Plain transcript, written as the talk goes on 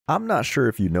I'm not sure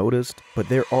if you noticed, but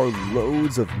there are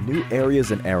loads of new areas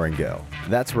in Erangel.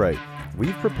 That's right,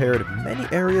 we've prepared many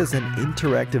areas and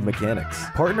interactive mechanics.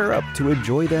 Partner up to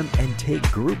enjoy them and take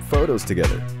group photos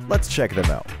together. Let's check them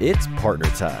out. It's partner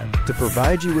time. To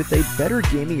provide you with a better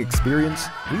gaming experience,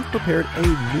 we've prepared a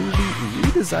newly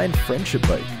redesigned friendship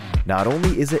bike. Not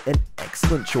only is it an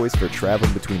excellent choice for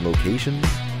traveling between locations,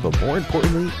 but more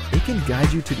importantly, it can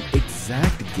guide you to the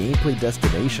exact gameplay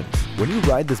destinations. When you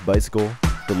ride this bicycle,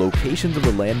 the locations of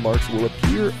the landmarks will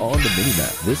appear on the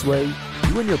minimap. This way,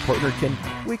 you and your partner can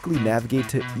quickly navigate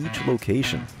to each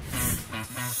location.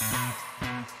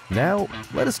 Now,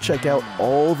 let us check out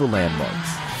all the landmarks.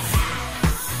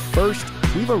 First,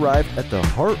 we've arrived at the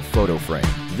Heart Photo Frame.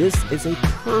 This is a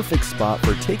perfect spot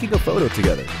for taking a photo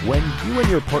together. When you and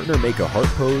your partner make a heart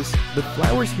pose, the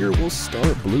flowers here will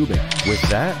start blooming. With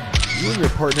that, you and your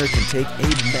partner can take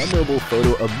a memorable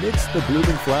photo amidst the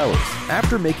blooming flowers.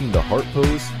 After making the heart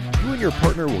pose, you and your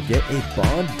partner will get a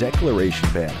bond declaration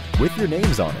band with your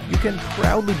names on it. You can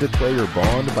proudly declare your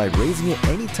bond by raising it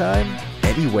anytime,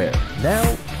 anywhere.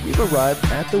 Now, we've arrived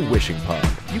at the wishing pond.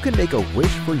 You can make a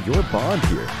wish for your bond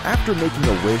here. After making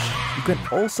a wish, you can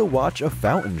also watch a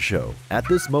fountain show. At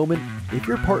this moment, if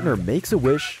your partner makes a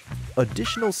wish,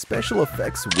 additional special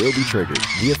effects will be triggered.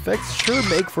 The effects sure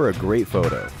make for a great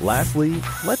photo. Lastly,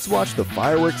 let's watch the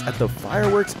fireworks at the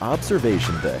fireworks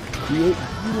observation deck. Create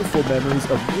beautiful memories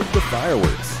amid the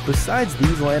fireworks. Besides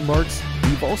these landmarks,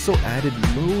 we've also added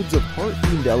loads of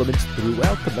heart-themed elements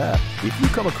throughout the map. If you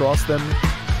come across them,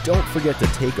 don't forget to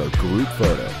take a group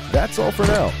photo. That's all for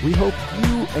now. We hope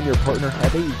you and your partner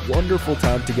have a wonderful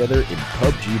time together in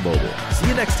PUBG Mobile. See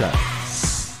you next time.